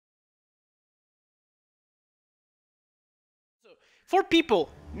4 people.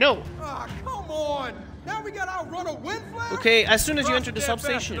 No. Ah, come on! Now we gotta outrun a wind flare? Okay, as soon as you enter the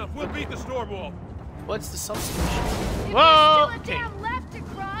substation. We'll beat the storm wall. What's the substation? Whoa! Whoa! Okay. Damn left to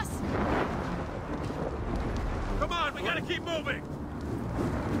cross. Come on, we gotta keep moving.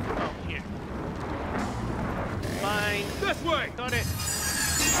 Oh, here. Fine. This way. Got it.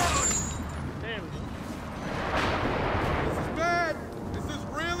 There we go. This is bad. This is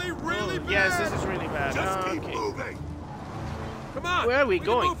really bad. Yes, this is really bad. Just keep Okay. moving. Come on. Where are we can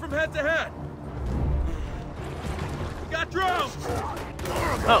going? Move from head to head. We got drones.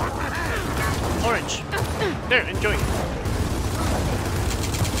 Oh. Orange. There, enjoy.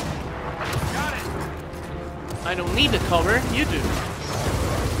 Got it. I don't need the cover. You do.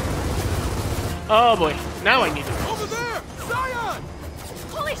 Oh boy. Now I need it. Over there! Zion!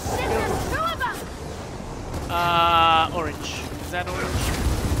 Holy shit, there's 2 of them! Orange. Is that orange?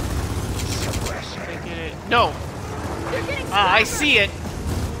 Take it. No. You're getting I stronger. see it.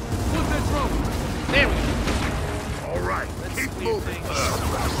 Put that drone! There we go. All right. Let's Keep clear moving. things.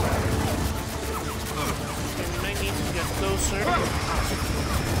 I need to get closer.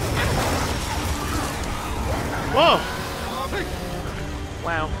 Whoa!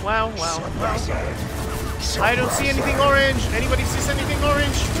 Wow, wow, wow. I don't see anything orange. Anybody sees anything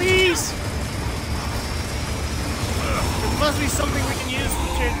orange? Please! There must be something we can use to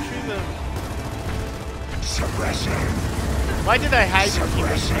turn through them. Suppression. Why did I hide from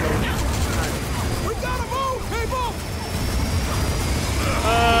here? We gotta move, people!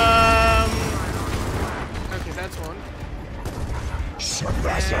 Okay, that's one.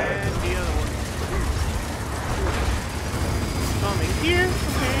 Suppression. And the other one. It's coming here.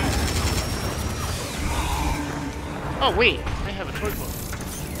 Okay. Oh wait, I have a turbo.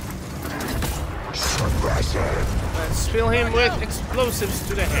 Suppression. Let's fill him with explosives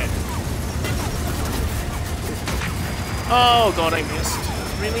to the head. Oh god, I missed.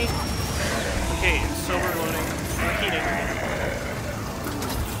 Really? Okay, it's overloading. Heating.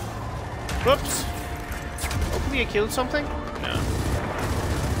 Whoops. Hopefully I killed something? No.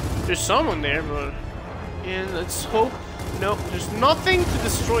 There's someone there, but... yeah, let's hope... no, there's nothing to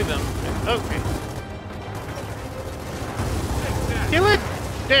destroy them. Okay. Kill it!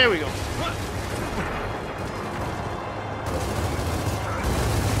 There we go.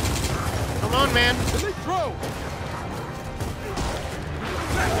 Come on, man. Elite drone!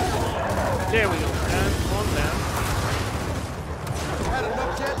 There we go. And one down. Had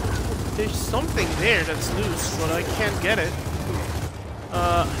enough yet? There's something there that's loose, but I can't get it.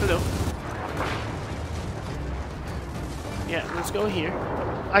 Hello. Yeah, let's go here.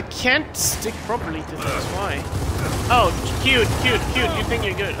 I can't stick properly to this. Why? Oh, cute. You think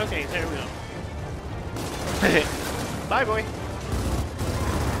you're good. Okay, there we go. Bye, boy.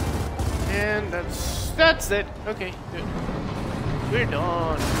 And that's it. Okay, good. We're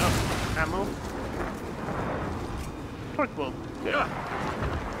done. Oh, ammo. Torque bow. Good.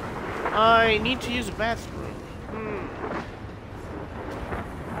 I need to use a bathroom.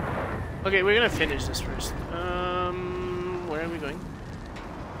 Okay, we're gonna finish this first. Where are we going?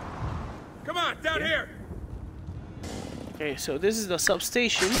 Come on, down here. Okay, so this is the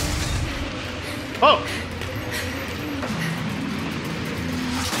substation. Oh!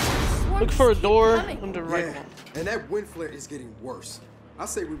 Look for a door on the right one. And that wind flare is getting worse. I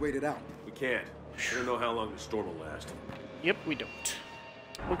say we wait it out. We can't. We don't know how long the storm will last. Yep, we don't.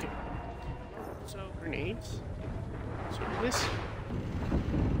 Okay. So, grenades. So, this.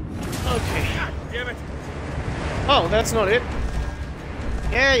 Okay. God damn it. Oh, that's not it.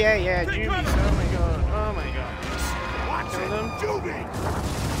 Yeah. Take Jubies. cover. Oh my god. Watch Kill them. it, Doobie.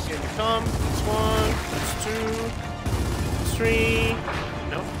 Here they come. That's 1. That's 2. That's 3.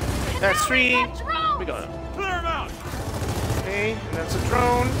 No. That's 3. We got it. Clear him out. Okay, and that's a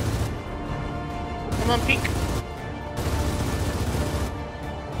drone. Come on, peek.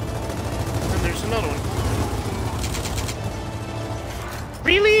 And there's another one.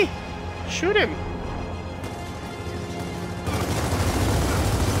 Really? Shoot him.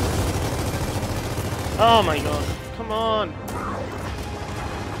 Oh my god. Come on.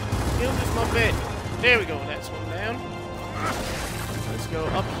 Kill this muppet. There we go. That's one down. Let's go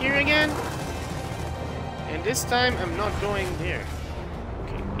up here again. And this time, I'm not going there.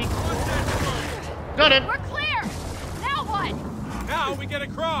 Okay, peek. Got it! We're clear! Now what? Now we get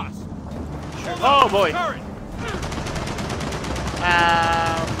across. Oh boy! Turret.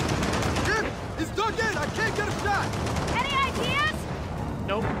 Damn it! It's dug in! I can't get a shot! Any ideas?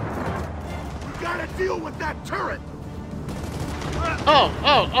 Nope. We gotta deal with that turret. Oh!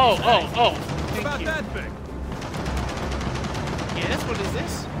 How Thank about you. that thing? Yes, what is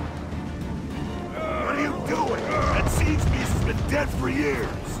this? What are you doing? That seems piece for years.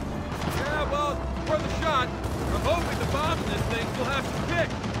 Yeah, well, worth a shot. I'm hoping the bombs in this thing will have some kick.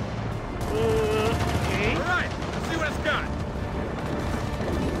 Okay. All right, let's see what it's got.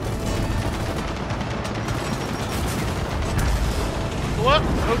 What?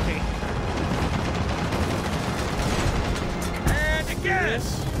 Okay. And again. This.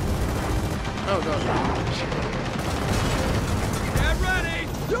 Oh god. Get ready.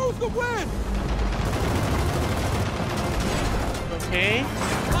 Use the wind. Okay.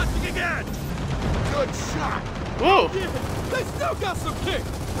 Launching again. Good shot. Whoa. Yeah, they still got some kick.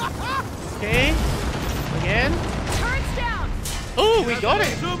 Okay. Again. Turrets down! Oh, we got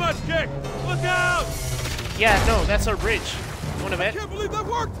it. Too much kick. Look out. Yeah, no, that's our bridge. You wanna bet? Can't believe that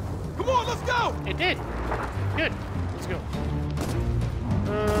worked. Come on, let's go. It did. Good. Let's go.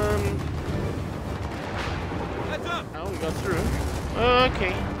 Heads up. Oh, we got through.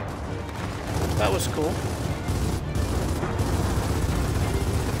 Okay. That was cool.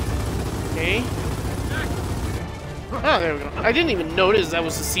 Okay. Oh, there we go. I didn't even notice that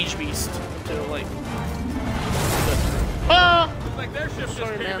was a siege beast until like. Oh! Looks like their ship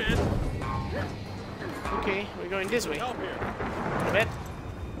Sorry, just came man. in. Okay, we're going this way. Help here. I bet.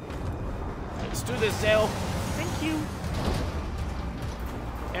 Let's do this, Zell. Thank you.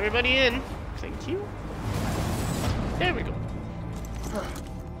 Everybody in. Thank you. There we go.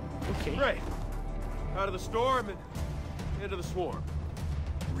 Okay. Right. Out of the storm and into the swarm.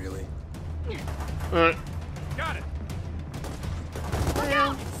 Really? Alright. Got it. Look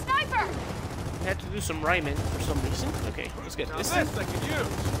out! Sniper! I had to do some rhyming for some reason. Okay, let's get Now this. this I can use.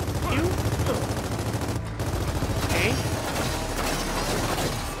 You. Okay.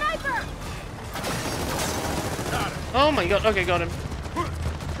 Sniper! Got it. Oh my god. Okay, got him.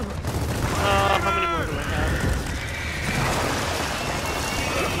 How many more do I have?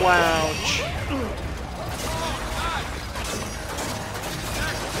 Wouch.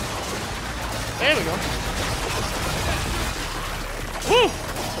 There we go. Woo!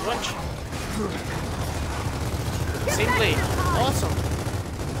 So much. Same blade. Awesome.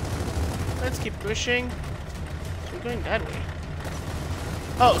 Let's keep pushing. So we're going that way.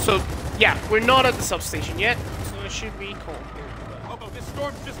 Oh, so yeah, we're not at the substation yet, so it should be cool. Oh, this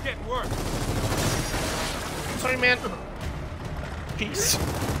storm's just getting worse. Sorry, man. Peace.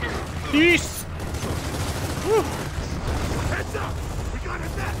 Peace. Woo. Heads up! We got a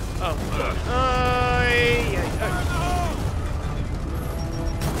net! Oh.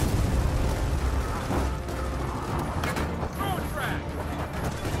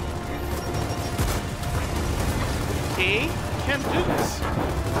 Okay, can't do this.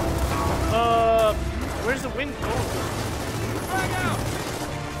 Where's the wind going? Frag out!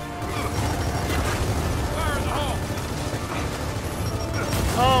 Fire in the hole!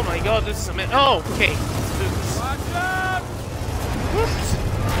 Oh my god, this is a mess. Oh, okay. Let's do this. Watch out! Whoops.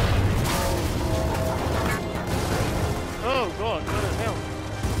 Oh god, what the hell?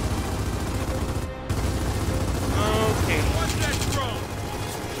 Okay. Watch that drone!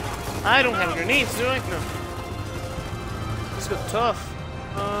 I don't have grenades, do I? No. This got tough.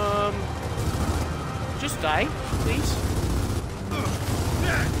 Just die, please.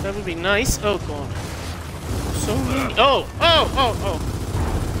 That would be nice. Oh god. So mean. Oh!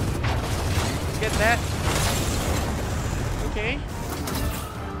 Let's get that. Okay.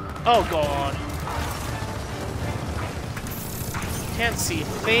 Oh god. Can't see a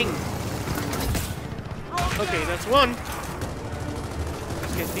thing. Okay, that's one.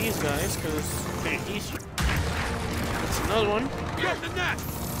 Let's get these guys, because they're easier. That's another one. Get the net!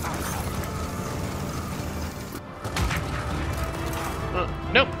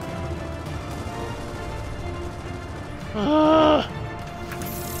 Nope.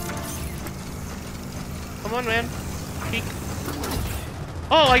 Come on, man. Peek.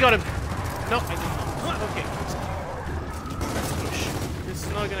 Oh, I got him. No, I didn't. Okay. Let's push. This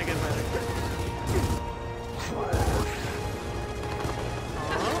is not gonna get better.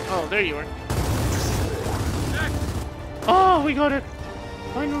 Oh, there you are. Next! Oh, we got it.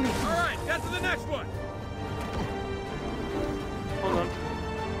 Finally. Alright, get to the next one! Hold on.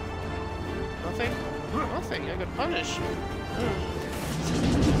 Nothing? Nothing. I got punished.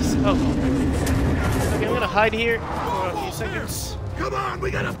 Oh. Okay, I'm gonna hide here for a few seconds. Come on,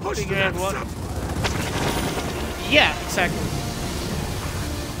 we gotta push Figure the out net what. sub. Yeah, exactly.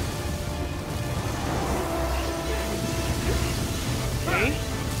 Okay.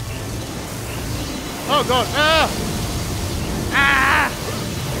 Oh god. Ah! Ah!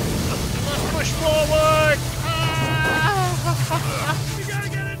 Let's push forward! Ah! You gotta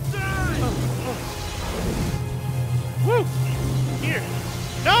get inside! Woo! Here.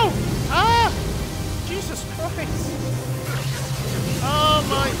 No! Ah! Jesus Christ! Oh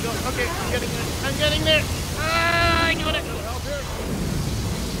my god. Okay, I'm getting there. I'm getting there. Ah, I got it.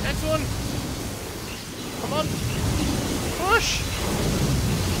 Next one. Come on. Push.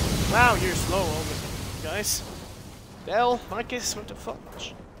 Wow, you're slow all the time, guys. Dell, Marcus, what the fuck?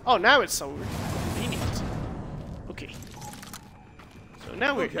 Oh, now it's so convenient. Okay. So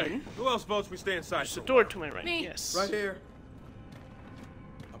now we're in. Who else votes we stay inside? There's a door to my right. Me. Yes. Right here.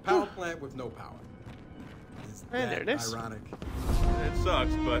 A power plant with no power. Is And that there it is. ironic? It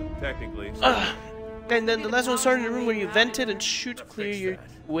sucks, but technically. And then the last one started in the room where you vented and shoot to clear your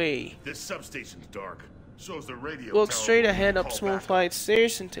way. This substation's dark. Shows the radio. Walk tower straight ahead will up call small backup. flight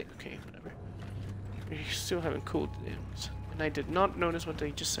stairs and take. Okay, whatever. We still haven't cooled it. And I did not notice what they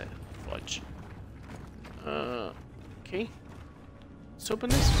just said. Fudge. Okay. Let's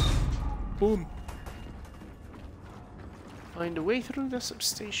open this. Boom. Find a way through the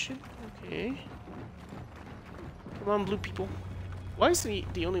substation. Okay. Come on, blue people. Why is he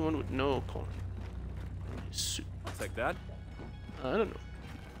the only one with no color? Suit. I'll take that. I don't know.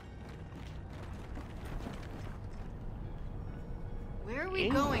 Where are we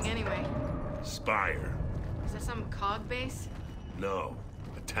going anyway? Spire. Is there some cog base? No.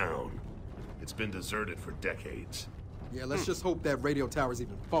 A town. It's been deserted for decades. Yeah, let's just hope that radio tower's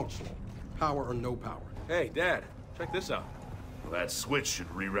even functional. Power or no power. Hey, Dad, check this out. Well, that switch should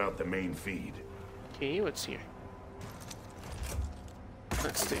reroute the main feed. Okay, what's here?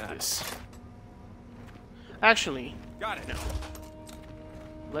 Let's take this. Actually, Got it. no.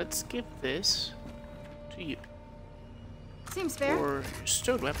 Let's give this to you. Seems fair. Or your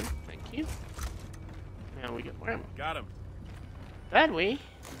stowed weapon. Thank you. Now we get more ammo. Got him. That way,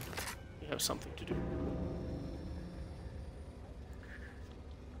 we have something to do.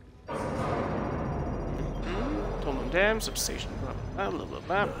 Tolman Dam, substation, blah, blah, blah,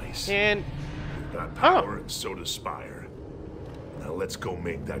 blah, blah. Nice. And, We've got power and so does Spire. Now let's go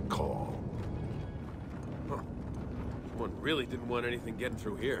make that call. One really didn't want anything getting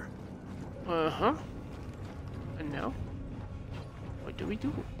through here. uh-huh. And now, what do? We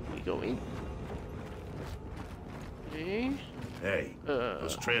go in. Okay. Hey,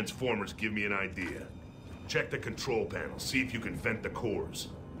 those transformers give me an idea. Check the control panel, see if you can vent the cores.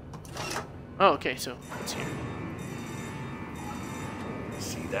 Oh, okay, so it's here.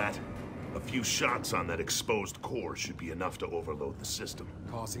 See that? A few shots on that exposed core should be enough to overload the system.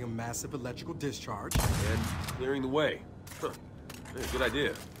 Causing a massive electrical discharge. And clearing the way. Huh. Hey, good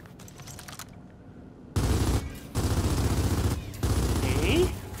idea.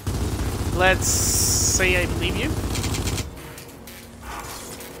 Okay. Let's say I believe you.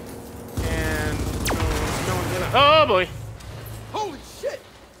 And no one's gonna. Oh boy! Holy shit!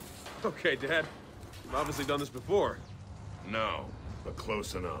 Okay, Dad. You've obviously done this before. No, but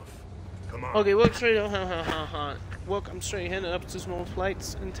close enough. Come on. Okay, walk straight. Walk. I'm straight ahead up to small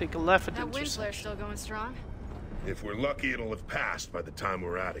flights and take a left at the That wind flare's intersection. still going strong. If we're lucky, it'll have passed by the time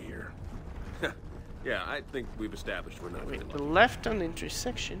we're out of here. Yeah, I think we've established we're not Wait, really the lucky. left on the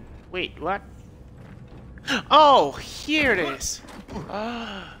intersection. Wait, what? Oh, here it is.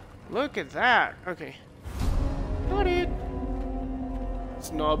 Ah, look at that. Okay. Got it.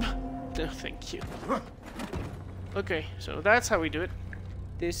 Snob. No, thank you. Okay, so that's how we do it.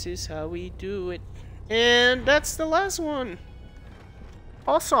 This is how we do it. And that's the last one.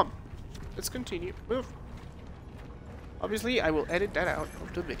 Awesome. Let's continue. Move. Obviously, I will edit that out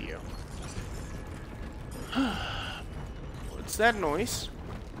of the video. What's that noise?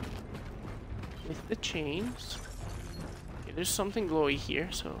 With the chains. Okay, there's something glowy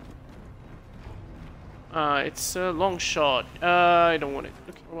here, so... it's a long shot. I don't want it.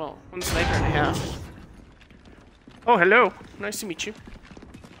 Okay, well, 1 sniper and a half. Oh, hello. Nice to meet you.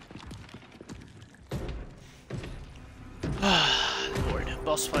 Lord,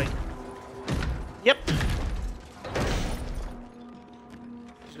 boss fight. Yep.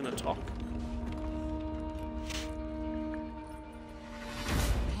 He's gonna talk.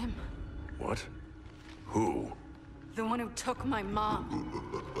 Him. What? Who? The one who took my mom.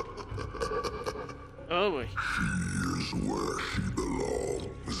 Oh boy. Is where she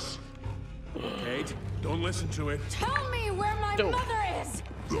belongs. Kate, don't listen to it. Tell me where my Don't. mother is!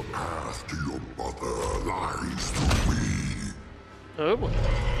 The path to your mother lies through me. Oh boy.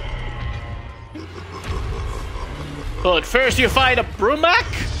 But first you fight a Brumak?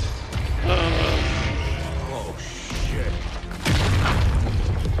 Oh, shit.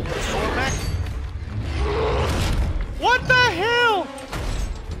 Swarmaks? What the hell?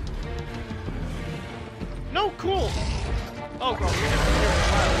 No, cool. Oh god.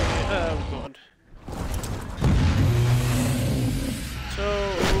 Oh god. So,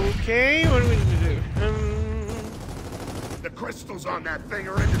 okay, what are we gonna do? The crystals on that thing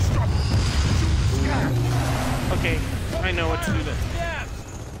are indestructible. Shoot the scab. Okay, I know what to do then. Yes!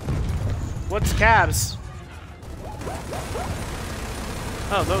 What scabs?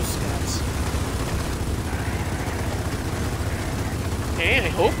 Oh, those scabs. Okay, I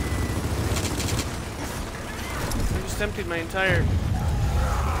hope. I just emptied my entire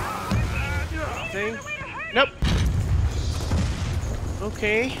thing. Nope.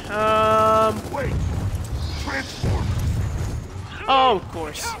 Okay, Wait! Transformers! oh, of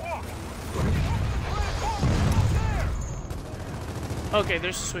course. Okay,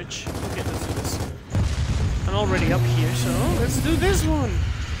 there's a switch. Okay, let's do this. I'm already up here, so let's do this one.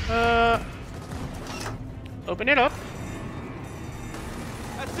 Open it up.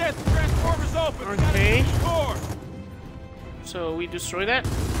 That's it! The transformer's open! We gotta Okay. get the core! So we destroy that.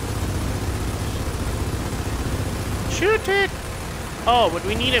 Shoot it! Oh, but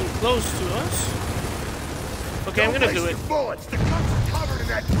we need him close to us. Okay, I'm gonna do it. Bullets. The guns are covered in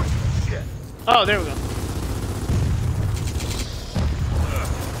that twisted shit. Oh, there we go.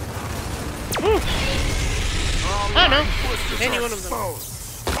 Whew. Oh no! Any one of them.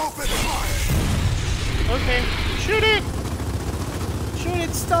 Open fire. Okay, shoot it! Shoot it,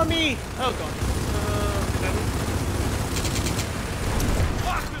 Stummy! Oh god. Whatever.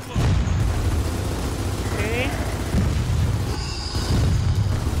 Lock and load! Okay.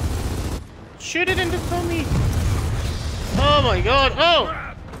 Shoot it in the tummy! Oh my god!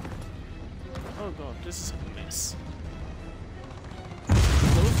 Oh! Oh god, this is a mess.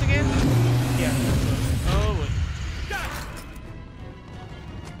 Close again? Yeah. Oh wait.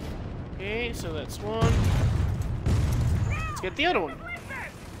 Okay, so that's one. Let's get the other one.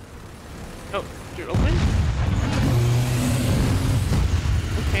 Oh, you're open?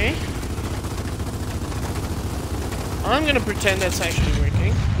 Okay. I'm gonna pretend that's actually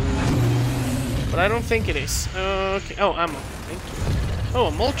working. But I don't think it is. Okay. Oh, ammo. Thank you. Oh, a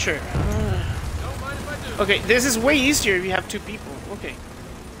mulcher. Don't mind if I do. Okay, this is way easier if you have two people. Okay.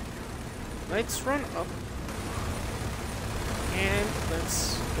 Let's run up. And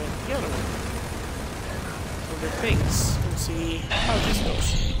let's get the other one. For the things. And see how this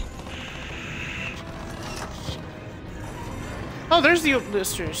goes. Oh, there's the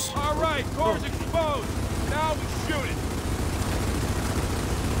blisters. Alright, core's exposed! Now we shoot it!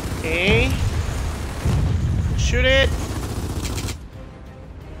 Okay. Shoot it.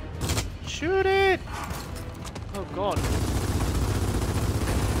 Shoot it. Oh god.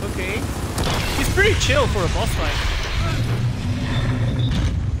 Okay. He's pretty chill for a boss fight.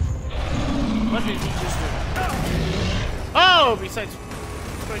 What did he just do? Oh, besides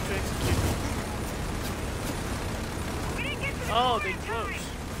trying to execute. Oh, they close.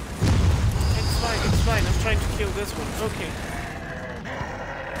 It's fine. I'm trying to kill this one. Okay.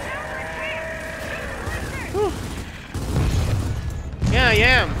 Whew. Yeah, I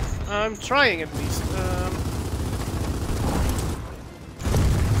am. I'm trying at least.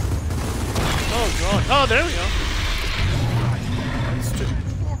 Oh god. Oh, there we go.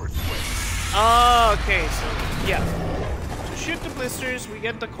 Oh, okay, so yeah. To shoot the blisters, we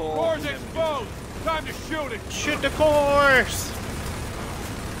get the core. Core's exposed! Time to shoot it! Shoot the cores!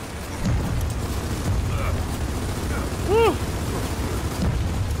 Whew.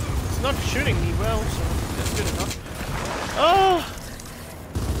 It's not shooting me well, so that's good enough. Oh!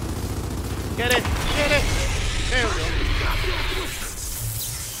 Get it! Get it! There we go.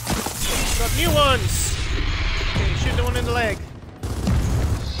 Got new ones! Okay, shoot the one in the leg.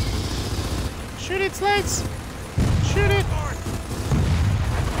 Shoot its legs! Shoot it!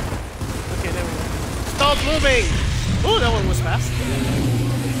 Okay, there we go. Stop moving! Oh, that one was fast.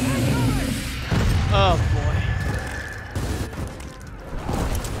 Oh boy.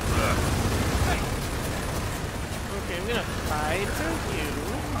 Okay, I'm gonna hide from you.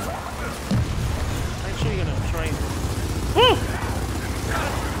 Actually, gonna try and... Woo!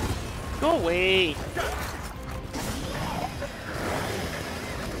 Go away!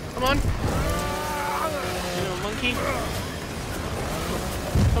 Come on! You little monkey.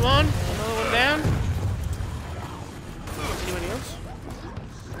 Come on! Another one down. Anybody else?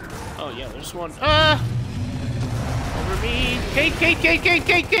 Oh yeah, there's one. Ah! Over me! Kate!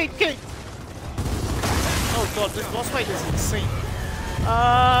 Oh god, this boss fight is insane.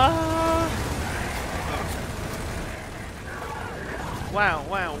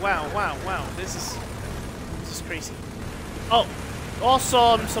 Wow. This is crazy. Oh!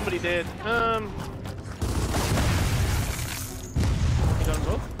 Awesome! Somebody did. They got them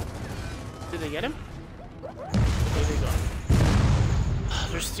both? Did they get him? Okay, they got him.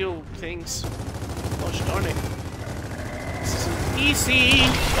 There's still things. Gosh darn it. This isn't Easy.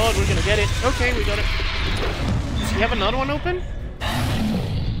 Oh, we're gonna get it. Okay, we got it. Does he have another one open?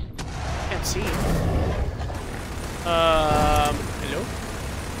 Can't see it. Hello?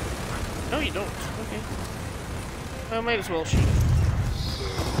 No, you don't. Okay. I might as well shoot.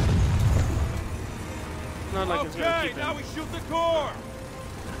 Not like it's gonna keep now him. we shoot the core.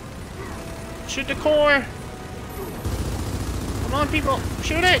 Shoot the core! Come on, people!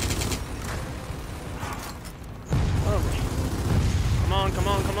 Shoot it! Oh, come on, come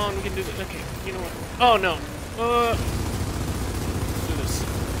on, come on! We can do this. Okay, you know what? Oh no! Let's do this.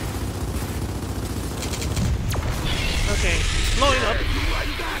 Okay, it's blowing up.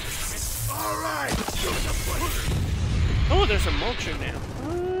 Oh, there's a mulcher now.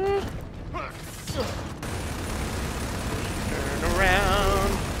 Turn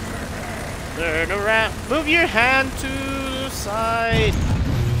around. Turn around. Move your hand to the side.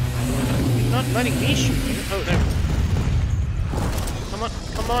 You're not letting me shoot you. Oh, there. Come on,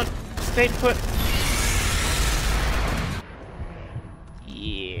 come on. Stay put.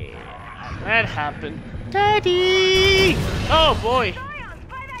 Yeah, that happened. Daddy! Oh boy.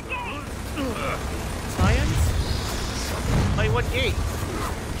 Science? By what gate?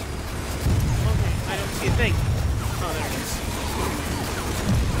 Okay, I don't see a thing. Oh, there it is.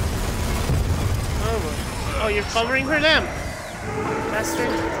 Oh boy. Oh, you're covering for them! Bastard.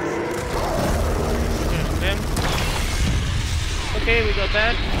 Them. Okay, we got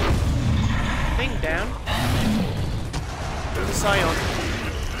that thing down. There's a Scion.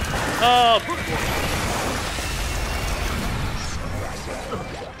 Oh!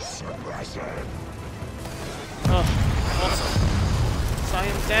 Oh, awesome.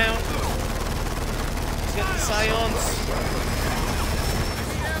 Scion's down. Let's get the Scions.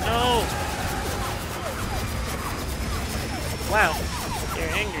 No! Wow,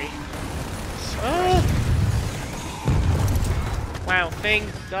 you're angry. Oh! Wow, thing,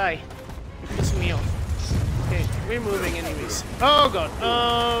 die. You're pissing me off. Okay, we're moving anyways. Oh god,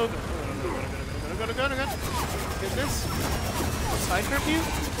 oh god. Go. Get this? Side curfew?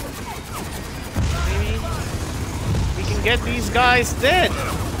 Maybe we can get these guys dead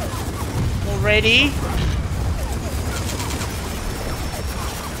already.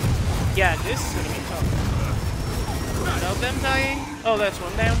 Yeah, this is gonna be tough. Without them dying? Oh, that's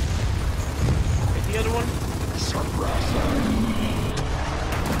one down. Get the other one.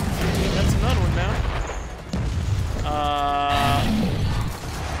 That's another one down. I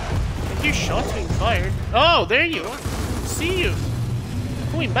hear shots being fired. Oh, there you are. See you.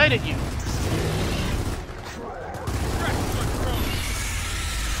 Who invited you?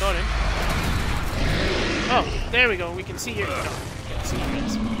 Got him. Oh, there we go. We can see your. No, can't see you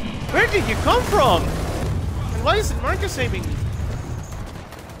guys. Where did you come from? And why isn't Marcus saving me?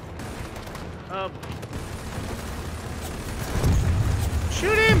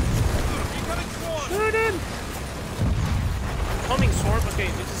 Shoot him! Shoot him! Coming swarm. Okay,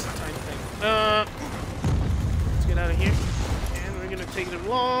 this is a tiny thing. Let's get out of here. And we're gonna take the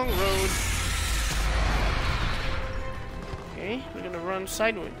long road. Okay, we're gonna run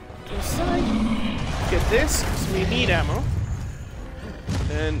sideways to the side. Get this, because we need ammo.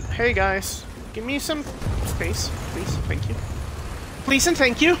 And hey guys, give me some space, please. Thank you. Please and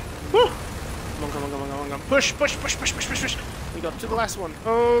thank you. Woo! Come on. Push. We got to the last one.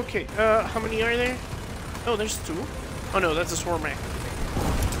 Okay, how many are there? Oh, there's 2. Oh no, that's a Swarmak.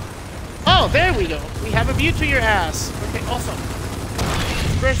 Oh, there we go. We have a view to your ass. Okay, awesome.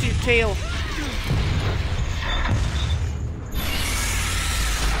 Where's your tail?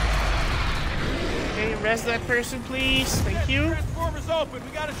 Okay, rest that person, please. Thank you. Transformers open.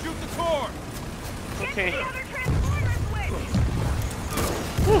 We gotta shoot the core. Okay.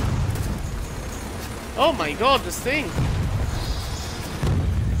 Whew. Oh my god, this thing.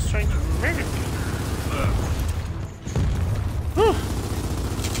 It's trying to murder me. Whew.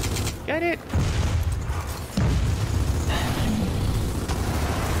 Got it.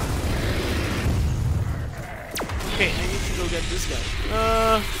 Okay, I need to go get this guy.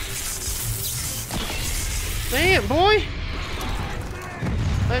 Damn, boy!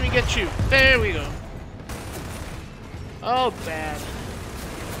 Let me get you. There we go. Oh, bad.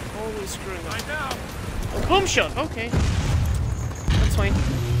 Always screwing up. Oh, boom shot. Okay. That's fine.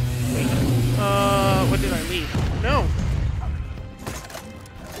 Wait. What did I leave? No.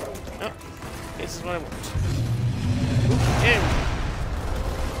 Oh, this is what I want. There we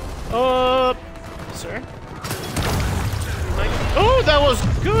go. Sir? Oh, that was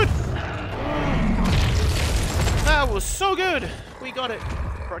good! That was so good! We got it.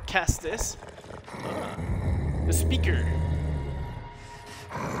 Broadcast this. The speaker.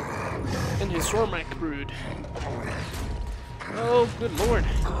 And his Swarmak brood. Oh, good lord.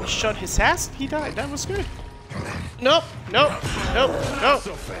 We shot his ass. He died. That was good. Nope. Nope. Nope. Nope. No,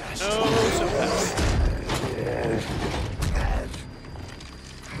 so fast.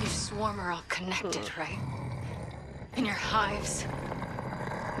 You swarm are all connected, right? In your hives?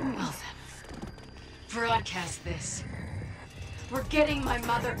 Well then, broadcast this. We're getting my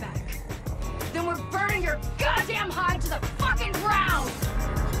mother back. Then we're burning your goddamn hive to the fucking ground!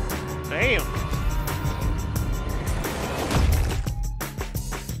 Damn.